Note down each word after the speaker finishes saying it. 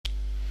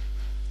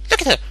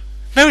Look at her!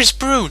 Maris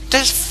Brood!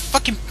 That's a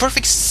fucking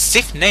perfect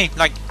Sith name,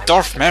 like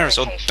Darth Maris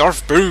or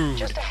Darth Brood.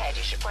 Just ahead,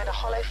 you should find a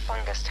hollow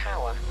fungus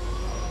tower.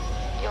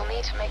 You'll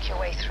need to make your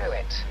way through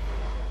it.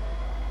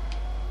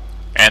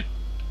 And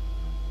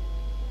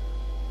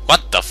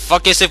what the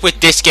fuck is it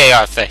with this gay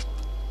outfit?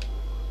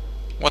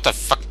 What the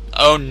fuck?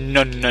 Oh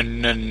no no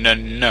no no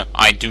no!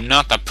 I do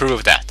not approve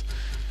of that.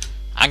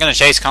 I'm gonna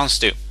chase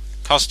costume.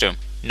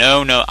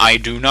 No no, I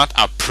do not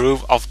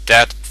approve of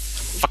that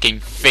fucking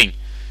thing.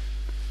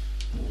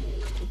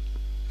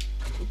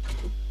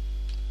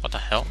 What the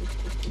hell?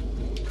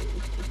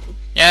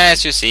 Yeah,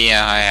 as you see,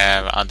 I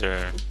have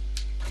other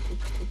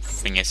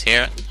things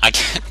here. I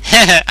can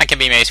I can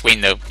be Mace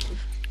Windu.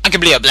 I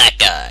can be a black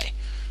guy.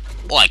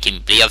 Or I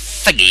can be a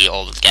fuggy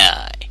old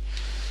guy.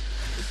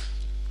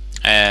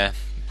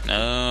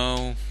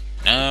 No,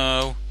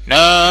 no,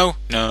 no,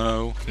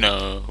 no,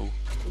 no,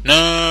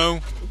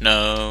 no,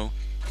 no,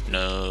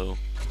 no,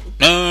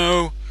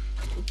 no.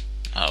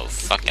 Oh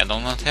fuck! I do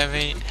not have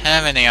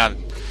any other.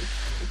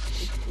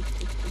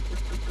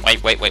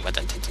 Wait, what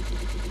that did?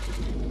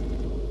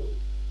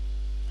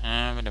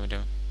 What do we do?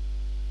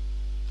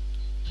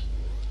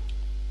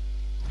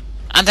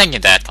 I'm taking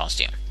that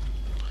costume.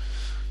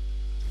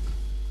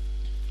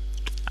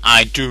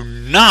 I do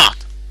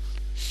not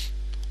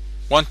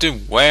want to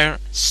wear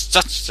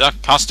such a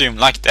costume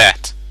like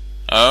that.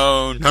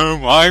 Oh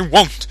no, I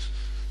won't.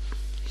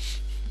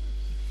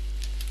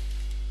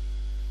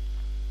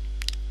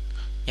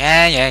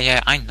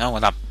 Yeah, I know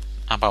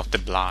about the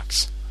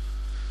blocks.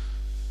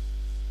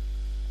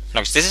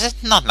 Look, this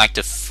is not like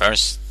the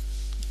first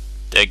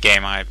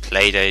game I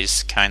played that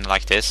is kinda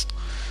like this.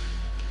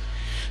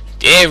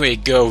 There we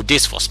go,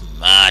 this was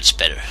much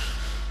better.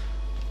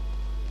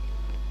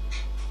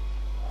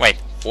 Wait,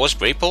 force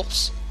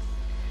repulse?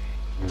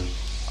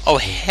 Oh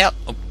hell!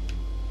 Oh.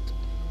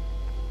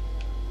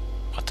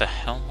 What the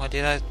hell? What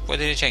did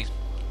it change?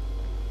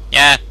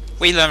 Yeah,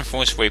 we learned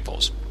force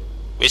repulse,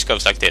 which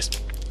goes like this: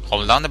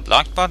 hold down the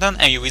block button,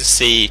 and you will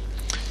see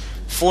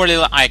 4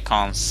 little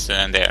icons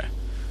there.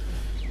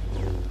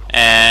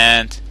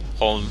 And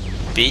hold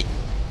B.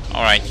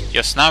 Alright,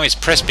 just now it's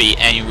press B,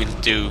 and you will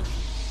do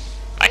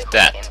like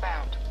that.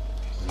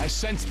 I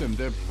sense them.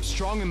 They're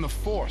strong in the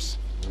Force.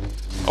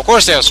 Of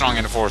course they are strong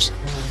in the Force.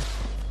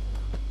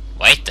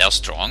 Wait, they're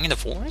strong in the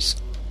Force?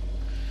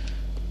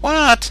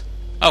 What?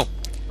 Oh,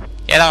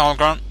 yeah, that all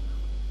grown.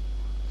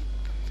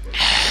 The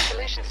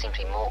solutions seem to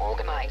be more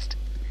organized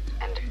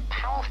and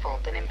powerful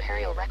than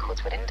Imperial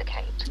records would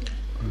indicate.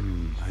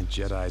 A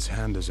Jedi's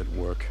hand is at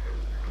work.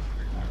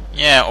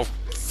 Yeah, of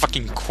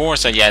fucking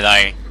course a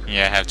Jedi.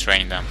 Yeah, have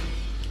trained them.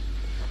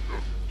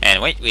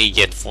 And wait, we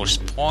get force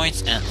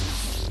points and.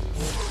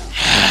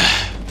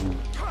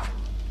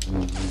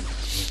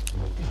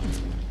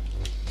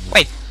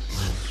 Wait.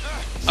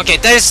 Okay,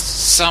 there is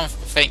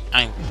something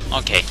I'm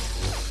okay.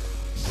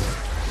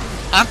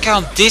 How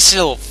come these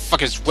little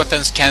fuckers'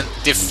 weapons can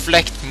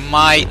deflect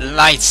my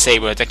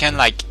lightsaber? They can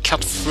like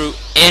cut through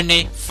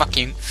any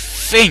fucking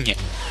thing.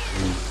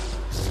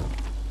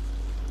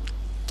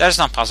 That's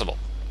not possible.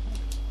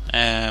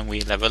 And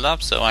we level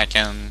up, so I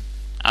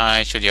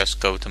should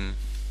just go to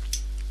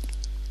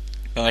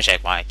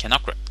check why I can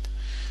upgrade.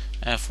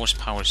 Force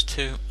powers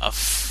 2. Oh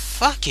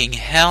fucking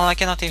hell! I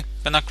cannot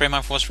even upgrade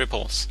my force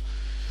repulse.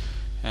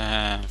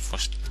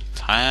 Force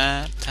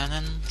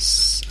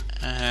tenants.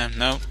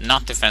 No,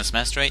 not defense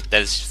mastery.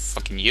 That is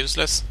fucking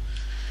useless.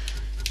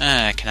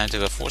 Can I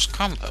do a force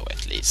combo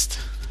at least?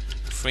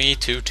 3,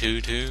 2, 2,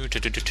 2, 2, 2,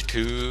 2, 2,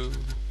 2.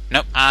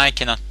 No, I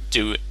cannot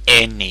do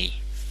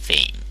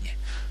anything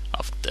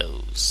of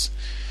those.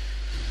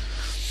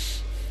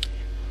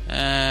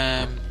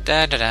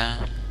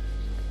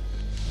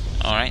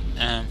 Alright,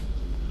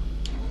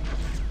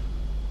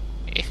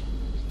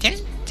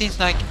 didn't these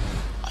like...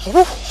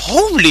 Oh,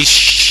 holy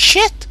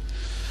shit!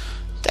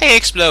 They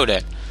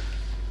exploded.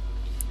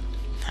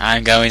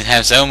 I'm going to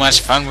have so much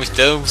fun with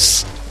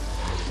those.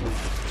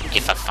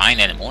 If I find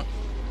any more.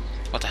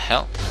 What the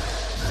hell?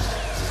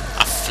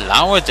 A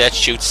flower that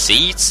shoots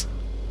seeds?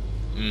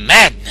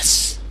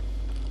 Madness!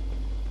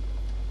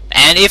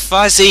 And if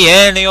I see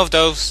any of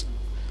those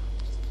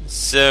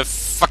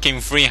fucking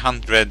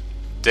 300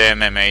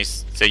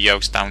 MMAs, the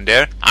yokes down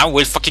there, I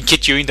will fucking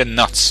kick you in the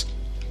nuts.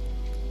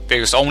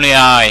 Because only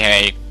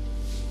I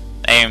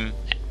am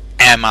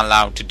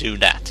allowed to do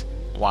that.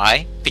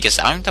 Why? Because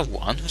I'm the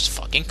one who's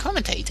fucking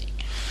commentating.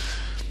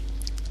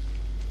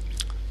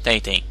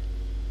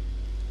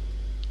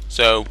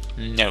 So,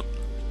 no.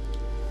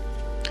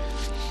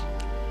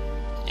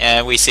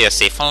 We see a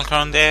Sith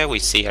holocron there, we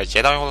see a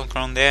Jedi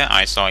holocron there,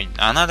 I saw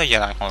another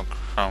Jedi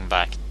holocron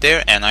back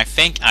there, and I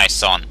think I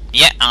saw...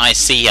 Yeah, I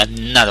see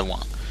another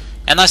one.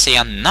 And I see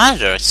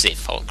another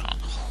Sith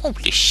holocron.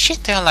 Holy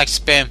shit, they are like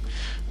spamming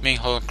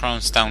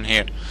holocrons down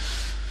here.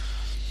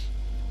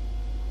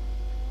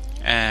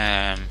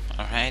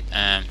 Alright,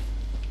 let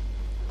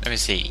me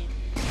see.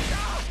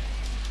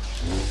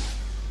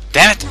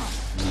 Damn it!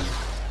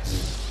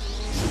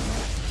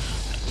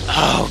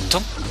 Oh,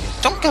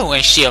 don't go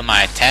and shield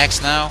my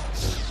attacks now.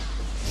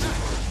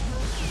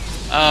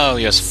 Oh,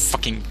 you're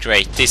fucking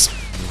great. This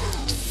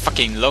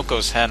fucking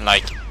locos had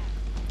like,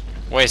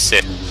 what is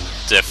it?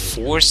 The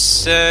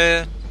force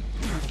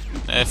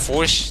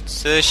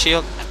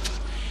shield.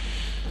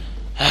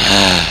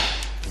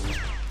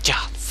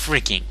 God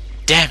freaking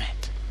damn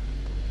it!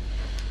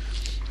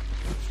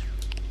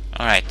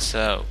 Alright,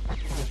 so.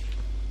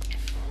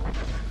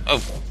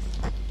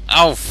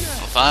 Oh,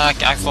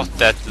 fuck! I thought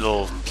that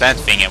little plant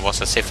thing was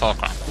a safe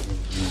holocron.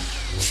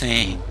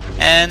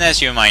 And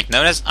as you might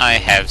notice, I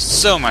have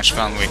so much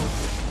fun with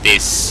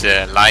these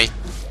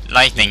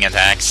lightning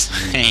attacks.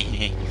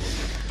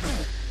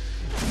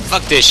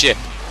 Fuck this shit!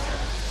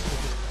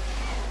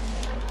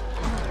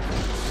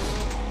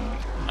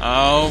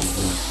 Oh,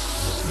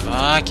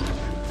 fuck!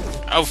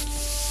 Oh,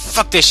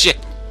 fuck this shit!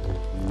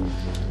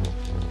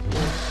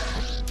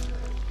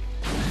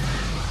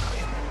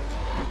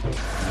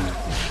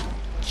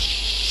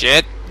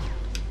 Shit!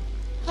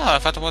 Oh, I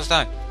thought it was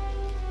that.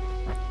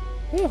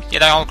 Ooh,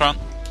 Jedi Holocron.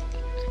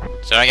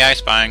 Sorry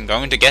guys, but I'm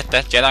going to get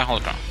that Jedi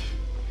Holocron.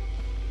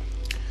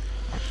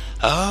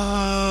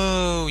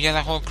 Oh,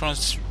 Jedi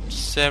Holocrons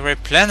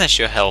replenish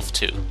your health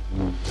too.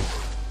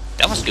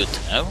 That was good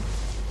to know.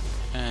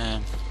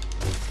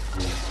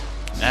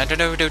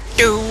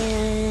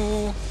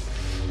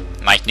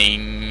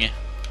 Lightning.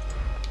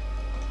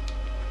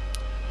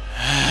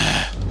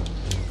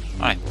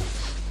 Alright.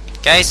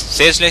 Guys,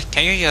 seriously,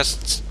 can you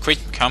just quit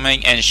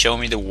coming and show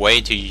me the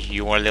way to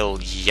your little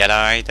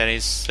Jedi that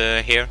is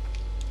here?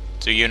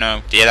 To, you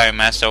know, the Jedi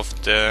Master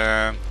of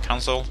the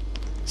Council?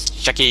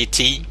 Chucky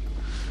T?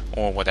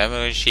 Or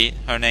whatever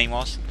her name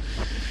was?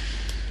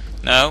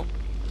 No?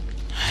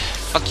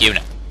 Fuck you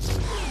now.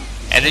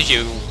 And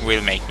you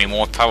will make me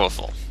more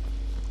powerful.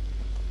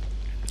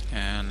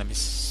 Let me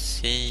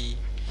see.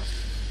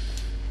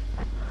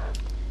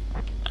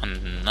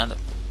 Another.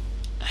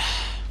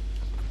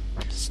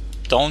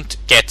 Don't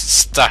get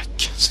stuck,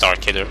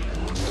 Starkiller.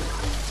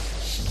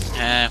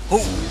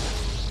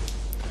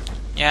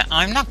 Yeah,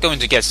 I'm not going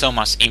to get so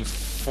much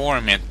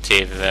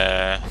informative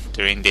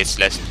during this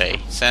let's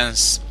play,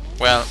 since,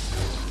 well,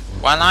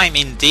 while I'm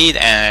indeed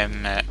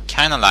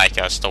kinda like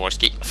a Star Wars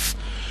geek.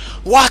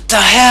 What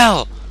the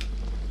hell?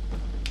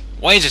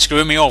 Way to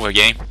screw me over,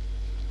 game.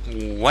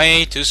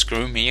 Way to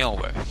screw me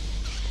over.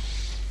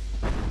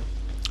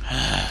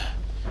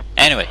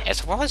 Anyway,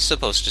 as I was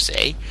supposed to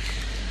say,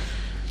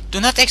 do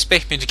not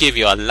expect me to give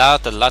you a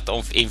lot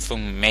of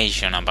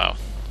information about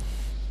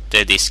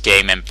this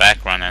game and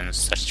background and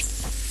such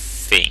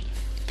thing,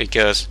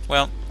 because,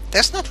 well,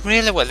 that's not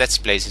really what Let's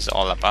Plays is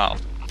all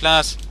about.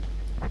 Plus,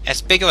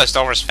 as big of a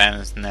Star Wars fan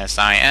as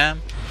I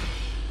am,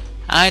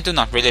 I do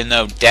not really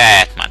know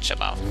that much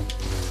about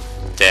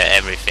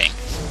everything.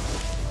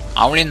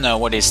 I only know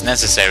what is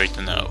necessary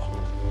to know.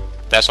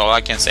 That's all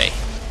I can say.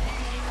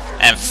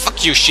 And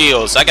fuck you,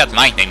 shields, I got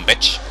lightning,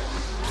 bitch.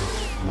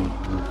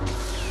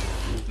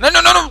 No!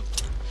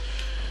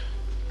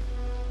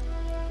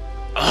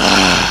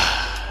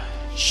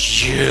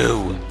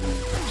 You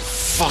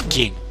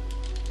fucking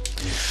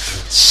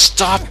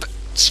stop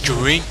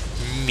screwing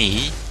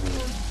me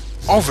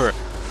over.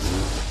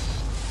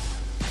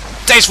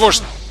 Taste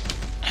Force.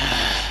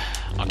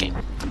 Okay.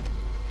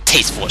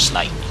 Taste Force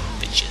lightning,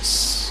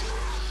 bitches.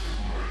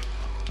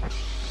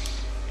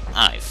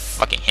 I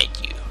fucking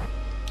hate you.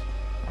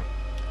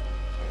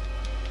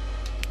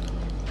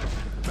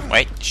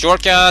 Wait,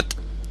 shortcut.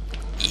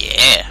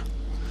 Yeah.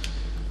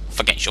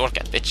 Fucking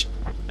shortcut, bitch.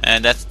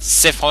 And that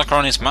Sith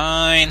Holocron is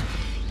mine.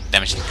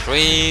 Damage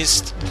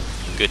increased.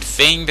 Good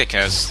thing,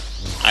 because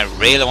I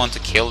really want to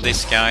kill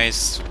these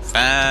guys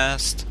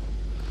fast.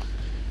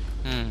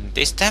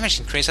 This damage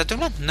increase, I do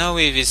not know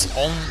if it's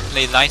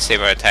only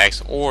lightsaber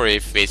attacks or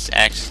if it's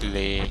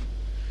actually,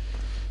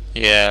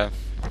 yeah,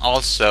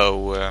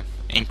 also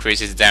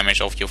increases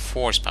damage of your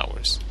force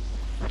powers.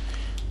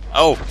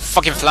 Oh,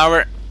 fucking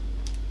flower.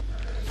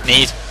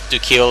 Need to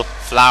kill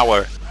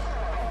flower.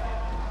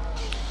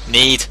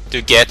 Need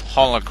to get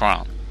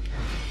holocron.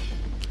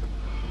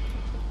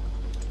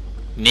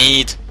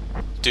 Need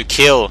to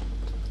kill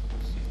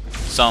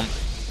some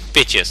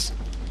bitches.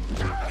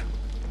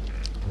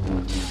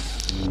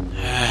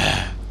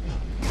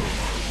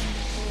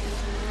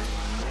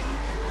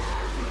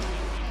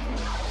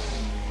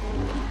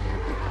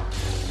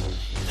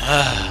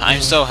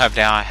 I'm so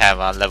happy I have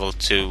a level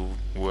 2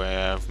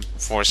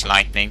 Force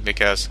Lightning,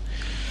 because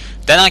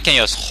then I can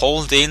just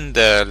hold in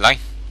the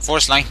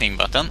Force Lightning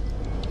button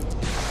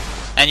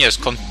and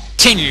just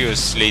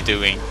continuously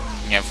doing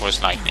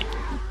Force Lightning.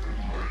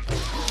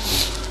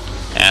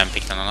 And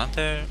picked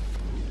another.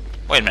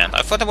 Wait a minute,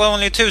 I thought there were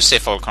only 2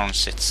 Sith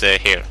Holocrons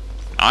here.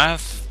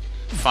 I've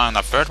found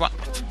a third one.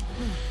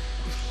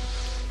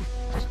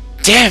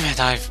 Damn it,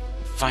 I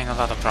find a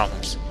lot of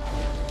problems.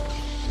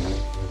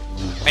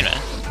 Wait a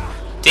minute.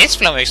 This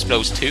flower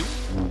explodes too?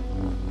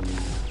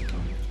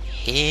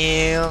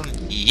 Hell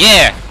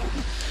yeah!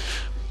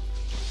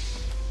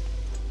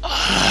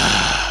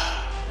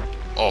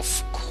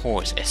 Of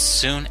course, as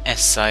soon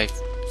as I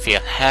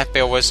feel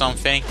happy over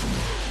something,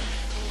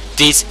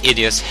 these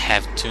idiots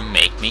have to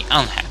make me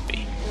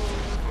unhappy.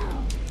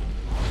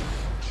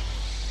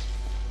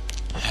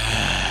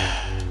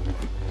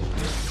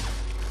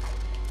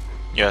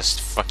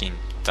 Just fucking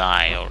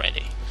die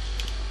already.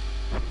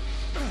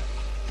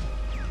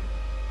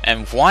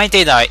 And why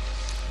did I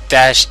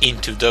dash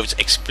into those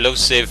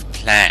explosive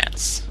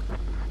plants?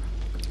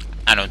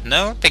 I don't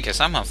know, because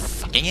I'm a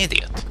fucking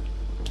idiot.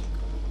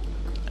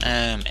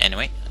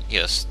 Anyway,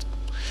 just...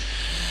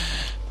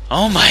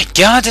 Oh my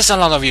god, there's a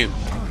lot of you!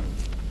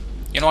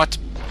 You know what?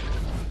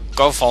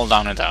 Go fall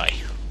down and die.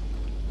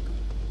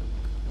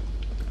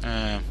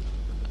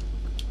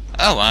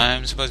 Oh,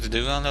 I'm supposed to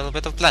do a little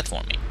bit of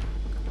platforming.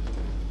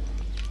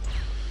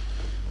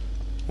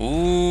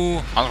 Ooh,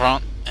 hold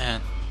on.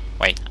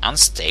 Wait,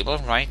 unstable,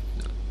 right?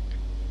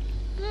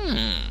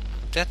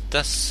 That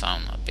does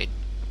sound a bit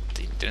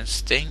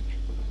interesting.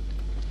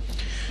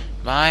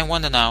 But I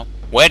wonder now,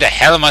 where the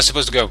hell am I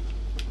supposed to go?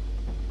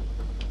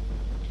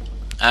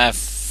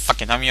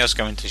 Fucking, I'm just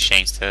going to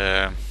change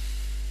the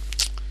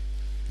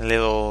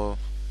little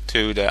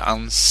to the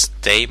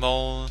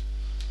unstable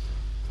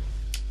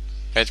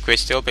red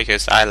crystal,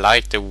 because I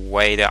like the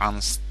way the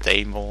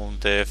unstable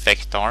the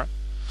effects are.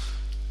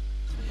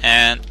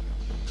 And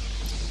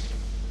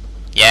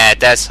yeah,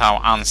 that's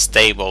how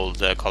unstable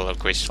the color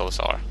crystals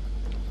are.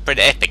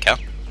 Pretty epic, huh?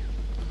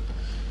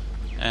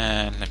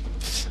 And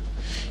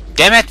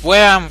damn it,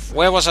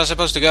 where was I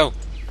supposed to go?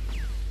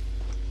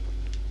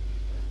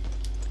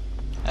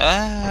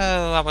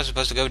 Oh, I was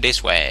supposed to go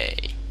this way.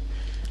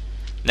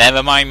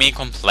 Never mind me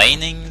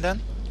complaining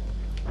then.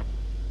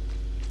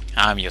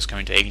 I'm just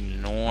going to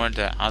ignore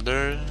the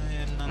other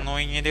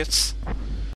annoying idiots.